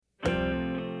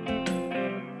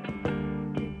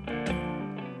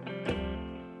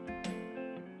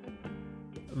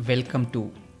Welcome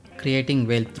to Creating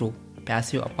Wealth Through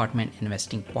Passive Apartment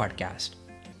Investing podcast.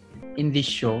 In this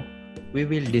show, we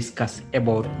will discuss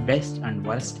about best and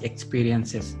worst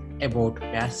experiences about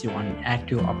passive and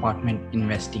active apartment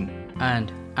investing.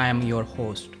 And I am your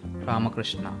host,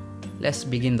 Ramakrishna. Let's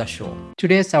begin the show.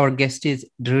 Today's our guest is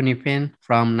Drew Niffin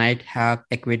from Nighthawk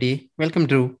Equity. Welcome,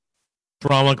 Drew.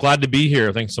 Rama, glad to be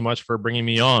here. Thanks so much for bringing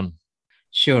me on.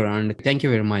 Sure, and thank you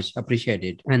very much. Appreciate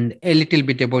it. And a little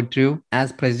bit about Drew.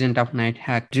 As president of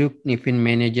Nighthawk, Drew Niffin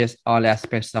manages all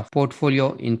aspects of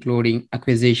portfolio, including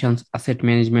acquisitions, asset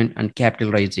management, and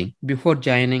capital raising. Before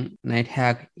joining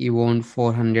Nighthawk, he owned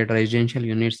 400 residential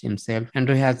units himself.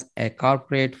 Andrew has a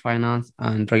corporate finance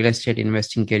and real estate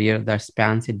investing career that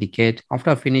spans a decade.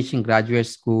 After finishing graduate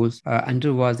schools,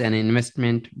 Andrew was an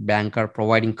investment banker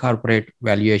providing corporate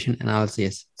valuation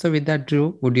analysis. So with that,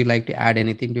 Drew, would you like to add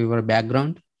anything to your background?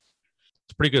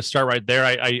 It's a pretty good start right there.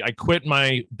 I quit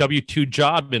my W-2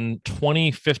 job in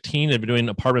 2015. I've been doing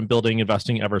apartment building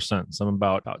investing ever since. I'm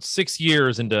about 6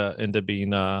 years into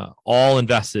being all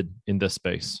invested in this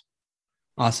space.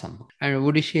 Awesome. And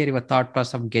would you share your thought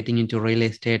process of getting into real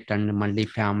estate and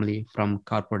multifamily from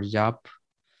corporate job?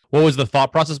 What was the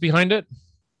thought process behind it?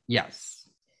 Yes.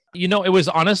 I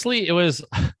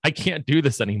can't do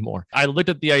this anymore. I looked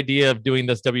at the idea of doing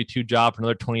this W-2 job for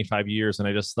another 25 years. And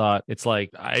I just thought,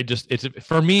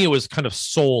 for me, it was kind of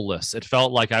soulless. It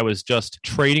felt like I was just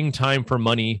trading time for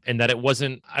money and that I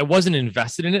wasn't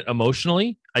invested in it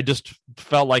emotionally. I just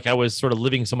felt like I was sort of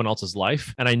living someone else's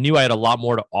life. And I knew I had a lot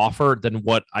more to offer than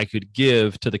what I could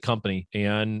give to the company.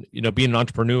 And, being an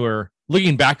entrepreneur,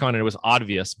 looking back on it, it was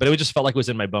obvious, but it just felt like it was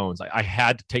in my bones. I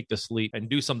had to take this leap and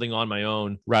do something on my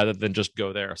own rather than just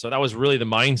go there. So that was really the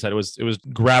mindset. It was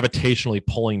gravitationally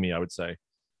pulling me, I would say.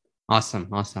 Awesome.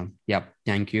 Yep.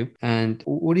 Thank you. And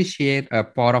would you share a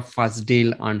part of first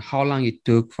deal and how long it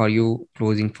took for you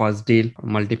closing first deal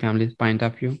from multifamily point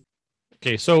of view?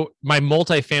 Okay, so my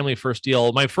multifamily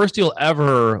my first deal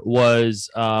ever was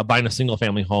buying a single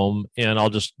family home. And I'll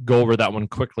just go over that one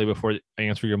quickly before I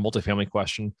answer your multifamily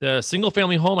question. The single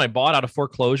family home I bought out of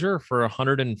foreclosure for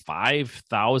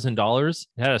 $105,000.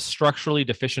 It had a structurally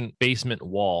deficient basement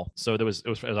wall. So it was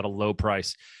at a low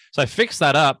price. So I fixed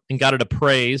that up and got it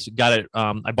appraised. I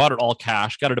bought it all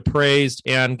cash, got it appraised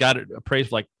for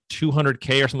like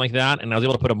 $200K or something like that. And I was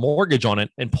able to put a mortgage on it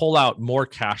and pull out more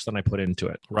cash than I put into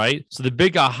it, right? So the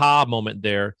big aha moment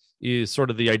there is sort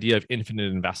of the idea of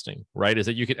infinite investing, right? Is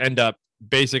that you could end up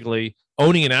basically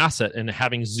owning an asset and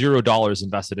having $0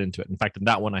 invested into it. In fact, in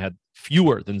that one, I had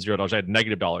fewer than $0. I had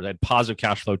negative dollars. I had positive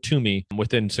cash flow to me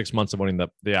within 6 months of owning the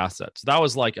asset. So that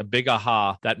was like a big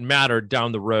aha that mattered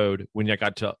down the road when I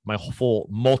got to my full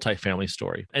multifamily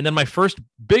story. And then my first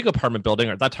big apartment building,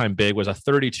 or at that time big, was a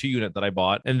 32 unit that I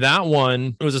bought. And that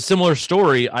one, it was a similar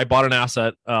story. I bought an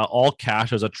asset, all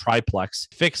cash as a triplex,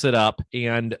 fix it up,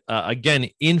 and again,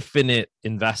 infinite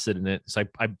invested in it. So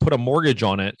I put a mortgage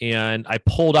on it and I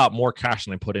pulled out more cash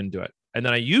than I put into it. And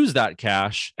then I used that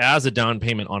cash as a down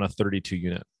payment on a 32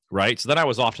 unit, right? So then I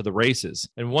was off to the races.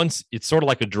 And once it's sort of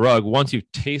like a drug, once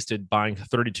you've tasted buying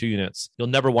 32 units, you'll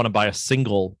never want to buy a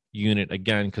single unit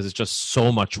again because it's just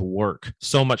so much work,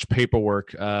 so much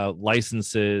paperwork,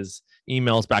 licenses,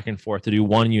 emails back and forth to do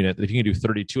one unit. If you can do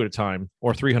 32 at a time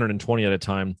or 320 at a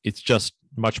time, it's just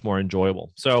much more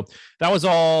enjoyable. So that was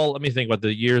all. Let me think about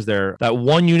the years there. That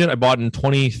one unit I bought in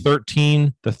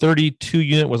 2013. The 32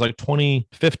 unit was like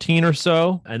 2015 or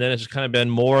so. And then it's just kind of been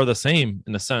more of the same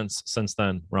in a sense since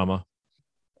then, Rama.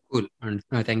 Cool. And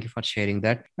thank you for sharing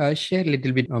that. Share a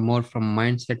little bit more from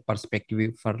mindset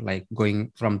perspective for like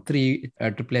going from 3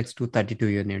 triplex to 32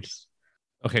 units.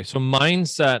 Okay, so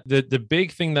mindset, the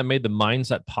big thing that made the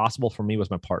mindset possible for me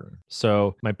was my partner.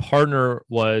 So my partner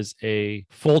was a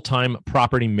full-time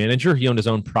property manager. He owned his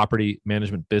own property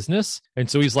management business. And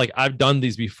so he's like, I've done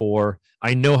these before.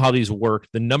 I know how these work.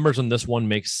 The numbers on this one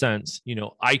make sense.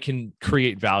 I can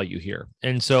create value here.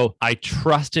 And so I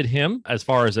trusted him as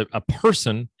far as a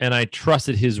person, and I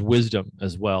trusted his wisdom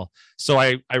as well. So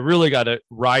I really got to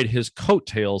ride his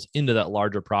coattails into that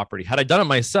larger property. Had I done it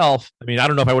myself, I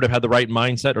don't know if I would have had the right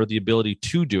mindset or the ability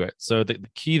to do it. So the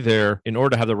key there, in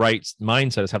order to have the right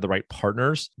mindset, is have the right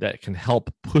partners that can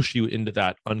help push you into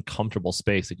that uncomfortable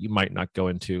space that you might not go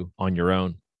into on your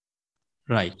own.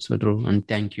 Right. So true. And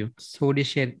thank you. So would you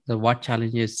share what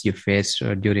challenges you faced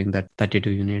during that 32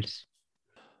 units?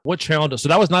 What challenge? So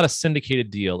that was not a syndicated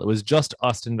deal. It was just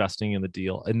us investing in the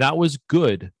deal. And that was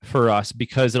good for us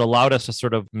because it allowed us to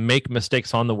sort of make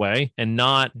mistakes on the way and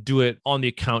not do it on the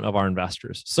account of our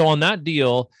investors. So on that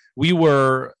deal, we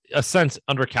were a sense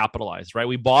undercapitalized, right?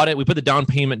 We bought it, we put the down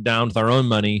payment down with our own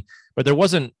money, but there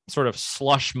wasn't sort of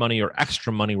slush money or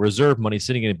extra money, reserve money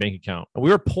sitting in a bank account. And we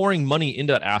were pouring money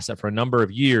into that asset for a number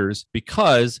of years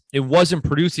because it wasn't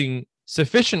producing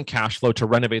sufficient cash flow to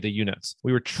renovate the units.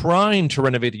 We were trying to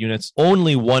renovate the units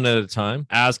only one at a time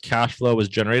as cash flow was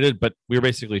generated, but we were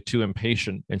basically too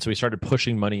impatient. And so we started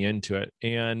pushing money into it.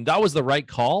 And that was the right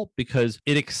call because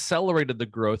it accelerated the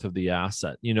growth of the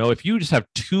asset. You know, if you just have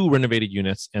 2 renovated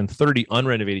units and 30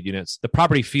 unrenovated units, the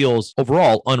property feels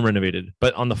overall unrenovated.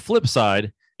 But on the flip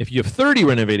side, if you have 30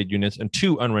 renovated units and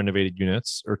 2 unrenovated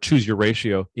units, or choose your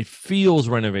ratio, it feels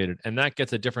renovated. And that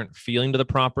gets a different feeling to the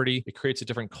property. It creates a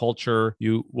different culture.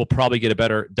 You will probably get a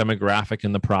better demographic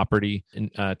in the property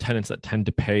and tenants that tend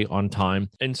to pay on time.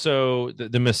 And so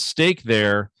the mistake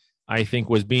there, I think,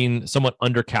 was being somewhat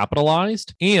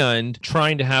undercapitalized and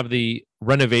trying to have the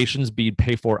renovations be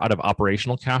paid for out of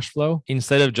operational cash flow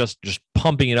instead of just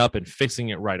pumping it up and fixing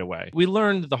it right away. We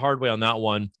learned the hard way on that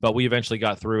one, but we eventually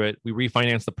got through it. We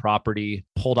refinanced the property,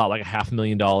 pulled out like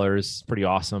 $500,000, pretty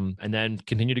awesome, and then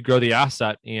continued to grow the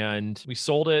asset. And we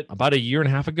sold it about a year and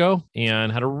a half ago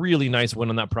and had a really nice win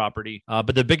on that property.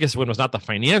 But the biggest win was not the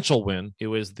financial win. It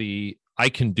was the I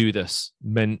can do this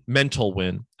mental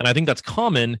win. And I think that's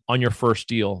common on your first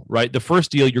deal, right? The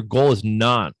first deal, your goal is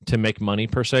not to make money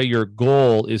per se. Your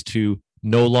goal is to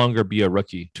no longer be a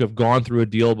rookie, to have gone through a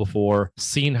deal before,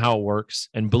 seen how it works,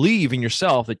 and believe in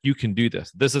yourself that you can do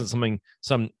this. This isn't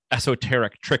some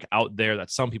esoteric trick out there that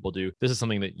some people do. This is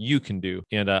something that you can do.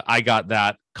 And I got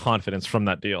that confidence from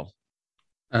that deal.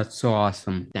 That's so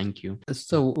awesome. Thank you.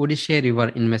 So would you share your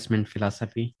investment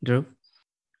philosophy, Drew?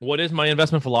 What is my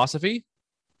investment philosophy?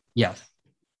 Yes.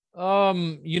 I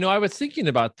was thinking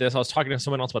about this. I was talking to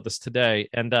someone else about this today,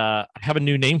 and I have a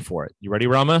new name for it. You ready,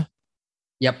 Rama?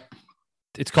 Yep.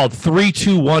 It's called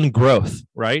 3-2-1 growth,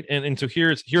 right? And so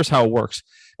here's how it works.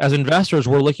 As investors,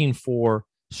 we're looking for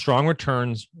strong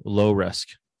returns, low risk,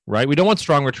 right? We don't want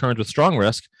strong returns with strong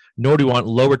risk, nor do we want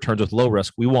low returns with low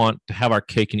risk. We want to have our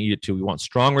cake and eat it too. We want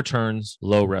strong returns,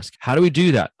 low risk. How do we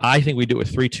do that? I think we do it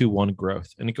with 3-2-1 growth.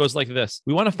 And it goes like this.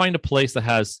 We want to find a place that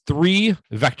has 3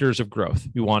 vectors of growth.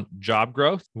 We want job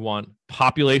growth. We want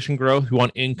population growth. We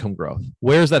want income growth.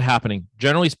 Where is that happening?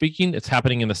 Generally speaking, it's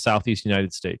happening in the Southeast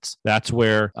United States. That's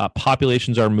where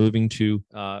populations are moving to.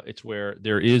 It's where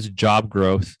there is job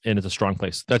growth, and it's a strong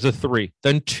place. That's a 3.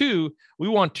 Then 2, we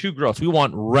want 2 growth. We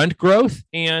want rent growth,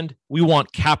 and we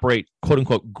want cap rate, quote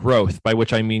unquote, growth, by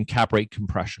which I mean cap rate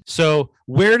compression. So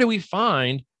where do we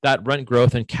find that rent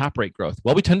growth and cap rate growth?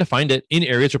 Well, we tend to find it in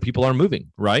areas where people are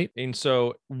moving, right? And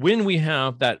so when we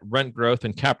have that rent growth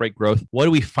and cap rate growth, what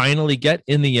do we finally get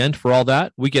in the end for all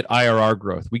that? We get IRR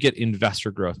growth. We get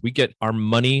investor growth. We get our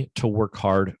money to work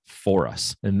hard for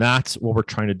us. And that's what we're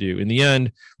trying to do. In the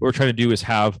end, what we're trying to do is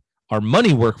have our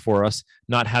money work for us,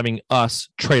 not having us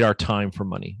trade our time for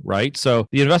money, right? So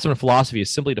the investment philosophy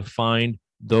is simply to find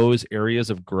those areas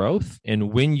of growth.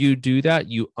 And when you do that,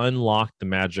 you unlock the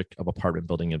magic of apartment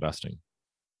building investing.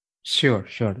 Sure.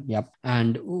 Yep.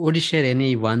 And would you share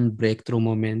any one breakthrough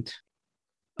moment?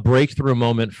 Breakthrough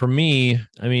moment for me,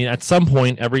 I mean, at some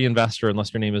point, every investor,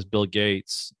 unless your name is Bill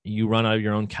Gates, you run out of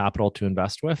your own capital to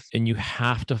invest with, and you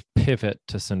have to pivot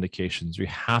to syndications. You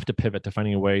have to pivot to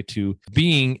finding a way to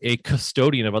being a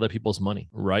custodian of other people's money,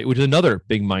 right? Which is another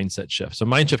big mindset shift. So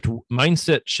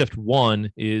mindset shift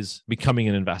 1 is becoming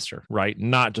an investor, right?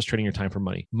 Not just trading your time for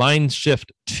money. Mind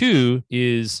shift 2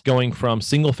 is going from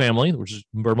single family, which is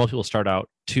where most people start out,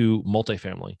 to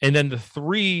multifamily. And then the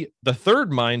third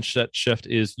mindset shift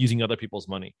is using other people's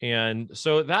money. And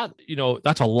so that,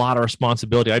 that's a lot of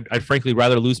responsibility. I'd frankly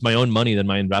rather lose my own money than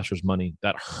my investors' money.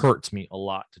 That hurts me a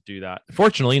lot to do that.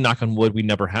 Fortunately, knock on wood, we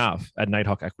never have at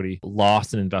Nighthawk Equity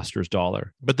lost an investor's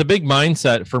dollar. But the big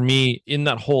mindset for me in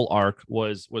that whole arc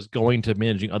was going to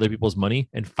managing other people's money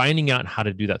and finding out how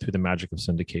to do that through the magic of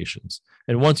syndications.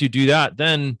 And once you do that,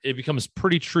 then it becomes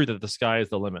pretty true that the sky is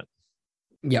the limit.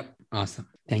 Yep. Awesome.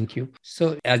 Thank you.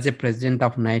 So as a president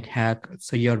of Nighthack,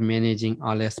 so you're managing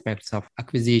all aspects of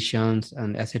acquisitions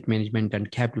and asset management and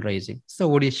capital raising. So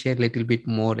would you share a little bit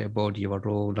more about your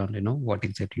role and, what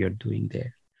exactly you're doing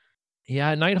there?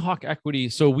 Yeah, Nighthawk Equity.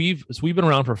 So we've been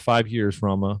around for 5 years,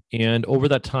 Rama, and over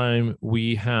that time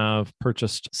we have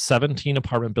purchased 17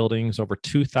 apartment buildings, over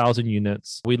 2,000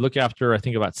 units. We look after, I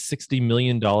think, about $60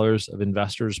 million of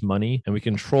investors' money, and we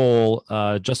control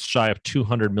just shy of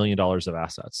 $200 million of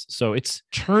assets. So it's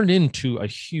turned into a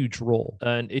huge role,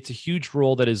 and it's a huge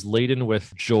role that is laden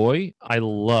with joy. I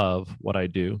love what I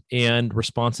do, and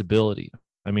responsibility.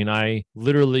 I mean, I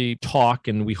literally talk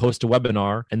and we host a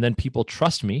webinar, and then people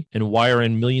trust me and wire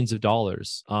in millions of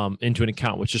dollars into an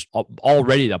account, which is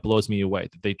already that blows me away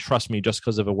that they trust me just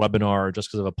because of a webinar or just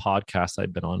because of a podcast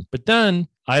I've been on. But then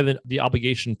I have the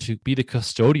obligation to be the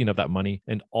custodian of that money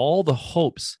and all the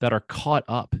hopes that are caught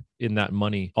up in that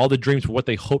money, all the dreams for what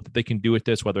they hope that they can do with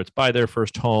this, whether it's buy their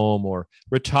first home or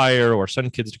retire or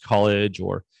send kids to college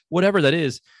or whatever that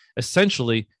is.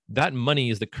 Essentially, that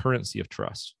money is the currency of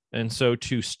trust. And so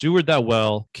to steward that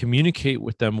well, communicate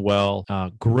with them well,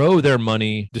 grow their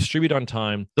money, distribute on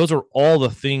time, those are all the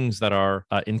things that are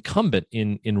incumbent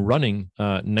in running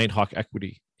Nighthawk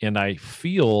Equity. And I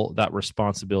feel that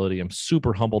responsibility. I'm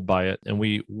super humbled by it. And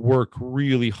we work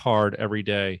really hard every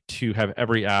day to have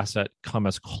every asset come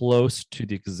as close to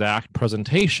the exact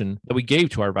presentation that we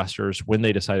gave to our investors when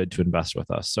they decided to invest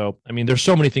with us. So, I mean, there's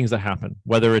so many things that happen,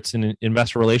 whether it's in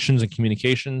investor relations and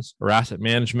communications or asset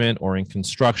management or in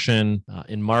construction,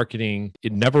 in marketing.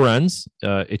 It never ends.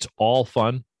 It's all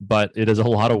fun, but it is a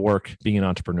lot of work being an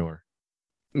entrepreneur.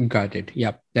 Got it.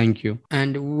 Yep. Thank you.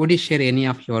 And would you share any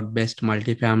of your best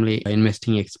multifamily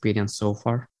investing experience so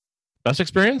far? Best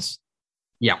experience?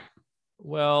 Yeah.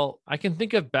 Well, I can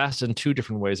think of best in two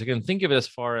different ways. I can think of it as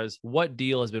far as what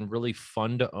deal has been really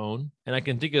fun to own. And I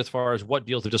can think of it as far as what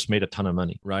deals have just made a ton of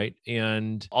money, right?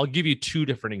 And I'll give you two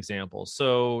different examples.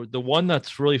 So the one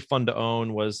that's really fun to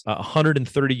own was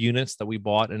 130 units that we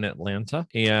bought in Atlanta,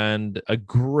 and a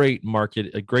great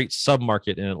market, a great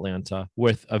sub-market in Atlanta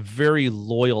with a very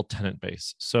loyal tenant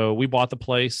base. So we bought the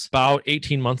place about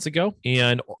 18 months ago,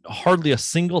 and hardly a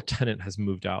single tenant has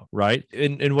moved out, right?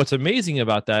 And what's amazing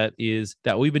about that is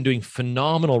that we've been doing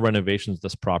phenomenal renovations of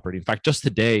this property. In fact, just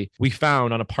today, we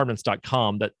found on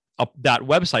apartments.com that that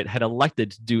website had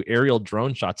elected to do aerial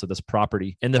drone shots of this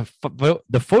property, and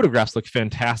the photographs look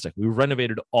fantastic. We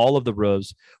renovated all of the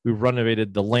roofs, we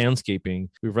renovated the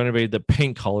landscaping, we renovated the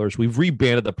paint colors, we've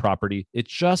rebanded the property. It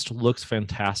just looks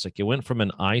fantastic. It went from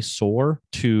an eyesore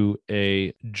to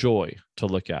a joy to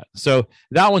look at. So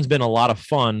that one's been a lot of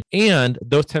fun, and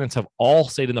those tenants have all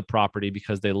stayed in the property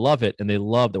because they love it and they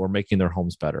love that we're making their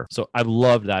homes better. So I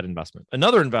love that investment.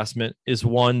 Another investment is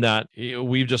one that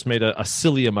we've just made a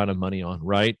silly amount of money on,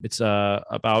 right? It's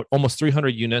about almost 300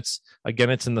 units. Again,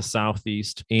 it's in the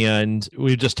Southeast, and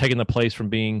we've just taken the place from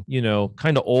being,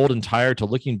 kind of old and tired to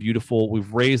looking beautiful.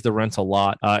 We've raised the rents a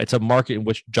lot. It's a market in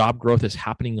which job growth is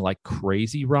happening like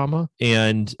crazy, Rama,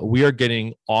 and we are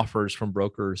getting offers from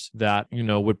brokers that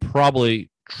would probably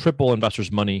triple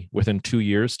investors' money within 2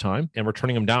 years' time, and we're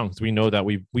turning them down because we know that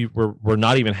we're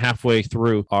not even halfway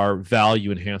through our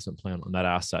value enhancement plan on that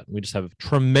asset. We just have a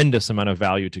tremendous amount of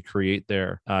value to create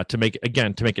there to make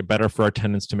it better for our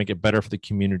tenants, to make it better for the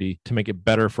community, to make it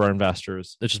better for our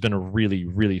investors. It's just been a really,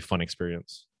 really fun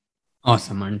experience.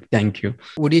 Awesome, man. Thank you.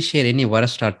 Would you share any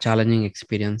worst or challenging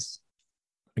experience?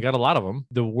 I got a lot of them.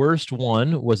 The worst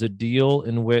one was a deal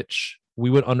in which we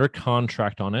went under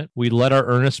contract on it. We let our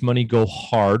earnest money go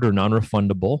hard or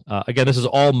non-refundable. Again, this is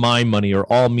all my money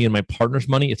or all me and my partner's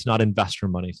money. It's not investor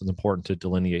money. So it's important to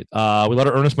delineate. We let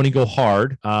our earnest money go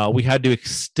hard. We had to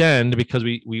extend because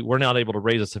we were not able to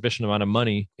raise a sufficient amount of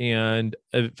money. And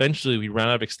eventually we ran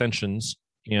out of extensions,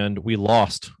 and we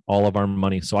lost all of our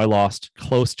money. So I lost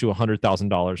close to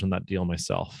 $100,000 in that deal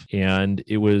myself. And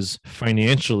it was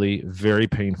financially very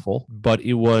painful, but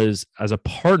it was, as a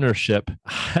partnership,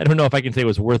 I don't know if I can say it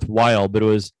was worthwhile, but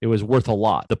it was worth a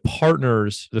lot. The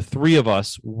partners, the three of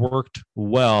us, worked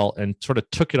well and sort of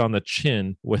took it on the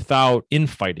chin without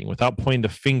infighting, without pointing the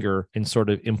finger and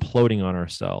sort of imploding on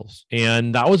ourselves.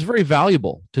 And that was very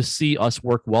valuable to see us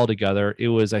work well together. It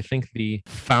was, I think, the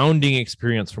founding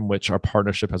experience from which our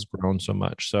partnership has grown so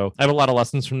much. So I have a lot of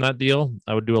lessons from that deal.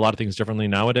 I would do a lot of things differently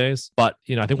nowadays, but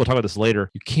I think we'll talk about this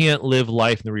later. You can't live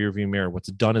life in the rearview mirror.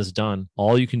 What's done is done.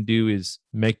 All you can do is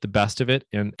make the best of it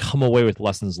and come away with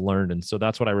lessons learned. And so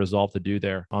that's what I resolved to do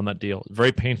there on that deal.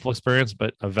 Very painful experience,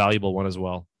 but a valuable one as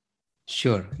well.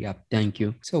 Sure. Yeah. Thank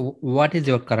you. So what is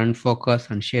your current focus,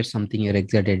 and share something you're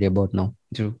excited about now,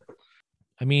 Drew?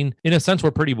 I mean, in a sense, we're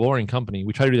a pretty boring company.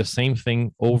 We try to do the same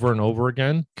thing over and over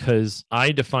again because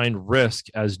I define risk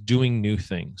as doing new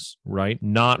things, right?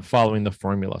 Not following the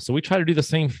formula. So we try to do the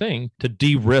same thing to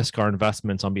de-risk our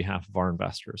investments on behalf of our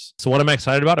investors. So what am I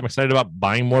excited about? I'm excited about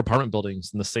buying more apartment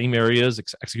buildings in the same areas,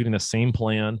 executing the same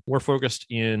plan. We're focused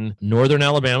in Northern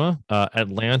Alabama,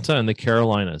 Atlanta, and the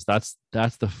Carolinas. That's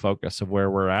the focus of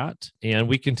where we're at. And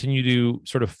we continue to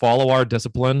sort of follow our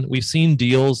discipline. We've seen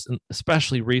deals,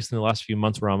 especially recently in the last few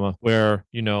months, Rama, where,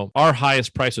 our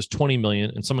highest price is 20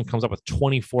 million and someone comes up with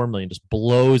 24 million, just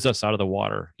blows us out of the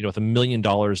water, with $1 million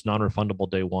non-refundable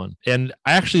day one. And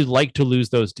I actually like to lose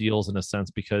those deals in a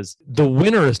sense because the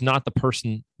winner is not the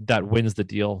person that wins the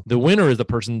deal. The winner is the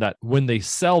person that when they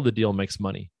sell the deal makes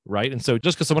money. Right. And so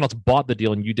just because someone else bought the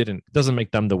deal and you didn't, doesn't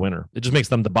make them the winner. It just makes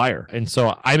them the buyer. And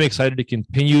so I'm excited to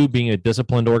continue being a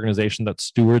disciplined organization that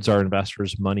stewards our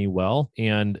investors' money well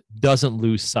and doesn't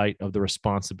lose sight of the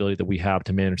responsibility that we have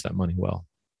to manage that money well.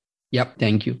 Yep.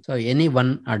 Thank you. So any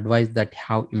one advice that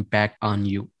have impact on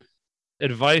you?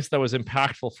 Advice that was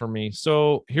impactful for me.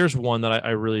 So here's one that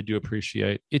I really do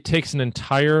appreciate. It takes an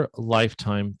entire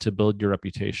lifetime to build your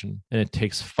reputation, and it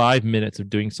takes 5 minutes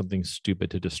of doing something stupid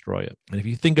to destroy it. And if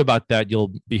you think about that,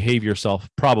 you'll behave yourself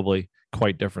probably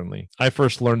quite differently. I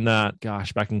first learned that,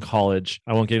 back in college.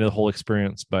 I won't get into the whole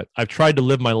experience, but I've tried to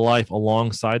live my life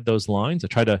alongside those lines. I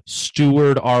try to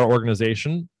steward our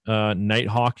organization,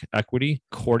 Nighthawk Equity,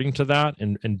 according to that,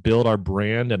 and build our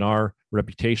brand and our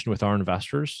reputation with our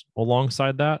investors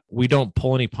alongside that. We don't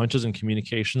pull any punches in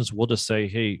communications. We'll just say,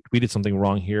 hey, we did something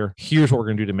wrong here. Here's what we're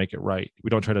going to do to make it right. We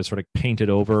don't try to sort of paint it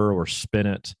over or spin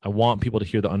it. I want people to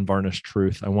hear the unvarnished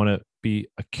truth. I want to be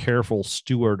a careful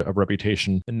steward of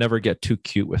reputation and never get too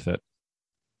cute with it.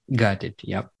 Got it.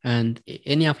 Yep. And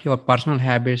any of your personal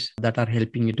habits that are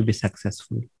helping you to be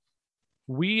successful?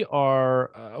 We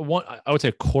are, I would say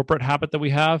a corporate habit that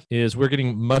we have is we're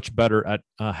getting much better at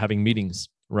having meetings,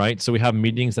 right? So we have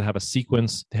meetings that have a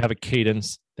sequence, they have a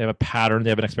cadence, they have a pattern, they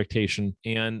have an expectation.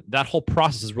 And that whole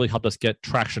process has really helped us get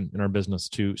traction in our business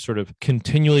to sort of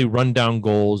continually run down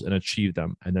goals and achieve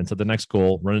them. And then to the next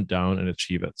goal, run it down and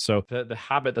achieve it. So the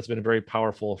habit that's been very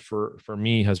powerful for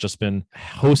me has just been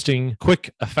hosting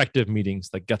quick, effective meetings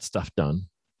that get stuff done.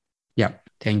 Yeah,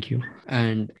 thank you.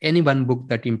 And any one book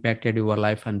that impacted your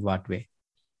life and what way?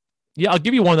 Yeah, I'll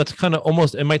give you one that's kind of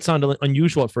almost, it might sound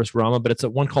unusual at first, Rama, but it's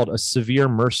one called A Severe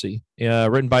Mercy,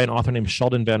 written by an author named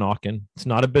Sheldon Van Auken. It's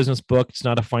not a business book. It's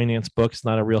not a finance book. It's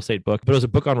not a real estate book, but it was a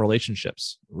book on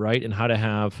relationships, right? And how to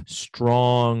have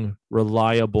strong,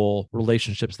 reliable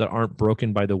relationships that aren't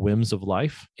broken by the whims of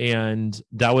life. And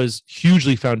that was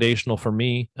hugely foundational for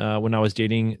me when I was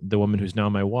dating the woman who's now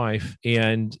my wife.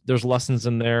 And there's lessons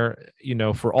in there,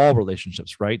 for all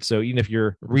relationships, right? So even if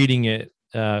you're reading it,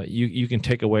 you can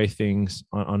take away things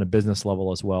on a business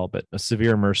level as well. But A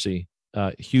Severe Mercy,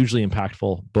 hugely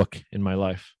impactful book in my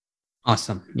life.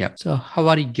 Awesome. Yeah. So how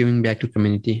are you giving back to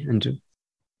community, Andrew?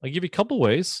 I'll give you a couple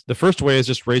ways. The first way is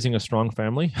just raising a strong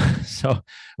family. So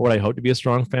what I hope to be a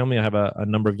strong family, I have a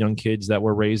number of young kids that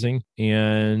we're raising,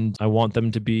 and I want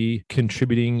them to be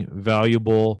contributing,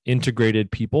 valuable,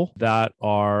 integrated people that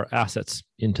are assets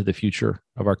into the future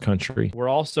of our country. We're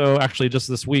also actually just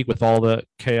this week with all the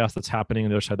chaos that's happening on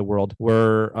the other side of the world,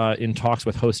 we're in talks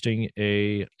with hosting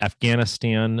a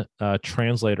Afghanistan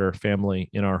translator family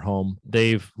in our home.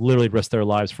 They've literally risked their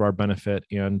lives for our benefit,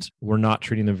 and we're not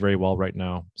treating them very well right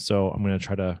now. So I'm going to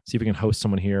try to see if we can host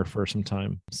someone here for some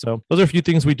time. So those are a few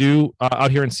things we do out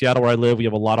here in Seattle where I live. We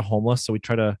have a lot of homeless, so we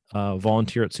try to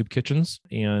volunteer at soup kitchens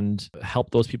and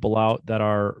help those people out that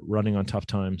are running on tough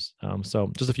times.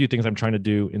 So just a few things I'm trying to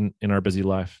do in our busy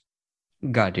life.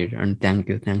 Got it. And thank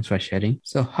you. Thanks for sharing.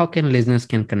 So how can listeners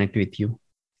can connect with you?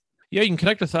 Yeah, you can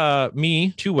connect with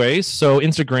me two ways. So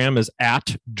Instagram is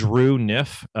at Drew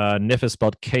Niff. Niff is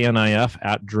spelled KNIF,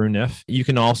 at Drew Niff. You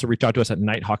can also reach out to us at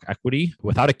Nighthawk Equity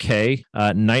without a K,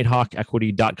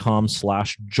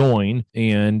 nighthawkequity.com/join.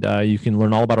 And you can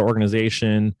learn all about our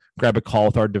organization, grab a call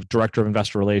with our director of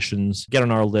investor relations, get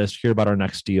on our list, hear about our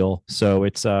next deal. So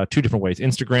it's two different ways.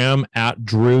 Instagram at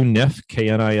Drew Niff,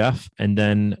 KNIF, and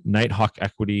then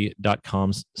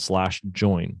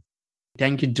nighthawkequity.com/join.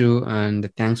 Thank you, Drew,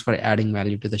 and thanks for adding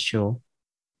value to the show.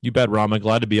 You bet, Rama.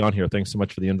 Glad to be on here. Thanks so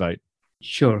much for the invite.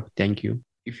 Sure. Thank you.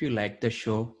 If you like the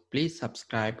show, please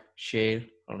subscribe, share,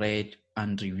 rate,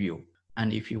 and review.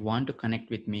 And if you want to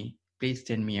connect with me, please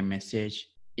send me a message,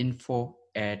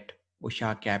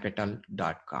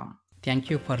 info@ushacapital.com. Thank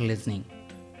you for listening.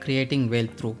 Creating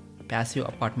Wealth Through Passive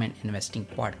Apartment Investing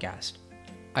Podcast.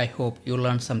 I hope you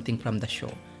learned something from the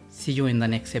show. See you in the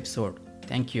next episode.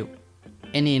 Thank you.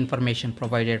 Any information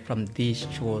provided from these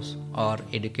shows are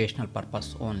educational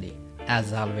purpose only.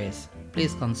 As always,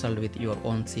 please consult with your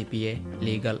own CPA,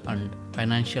 legal and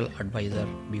financial advisor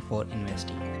before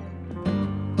investing.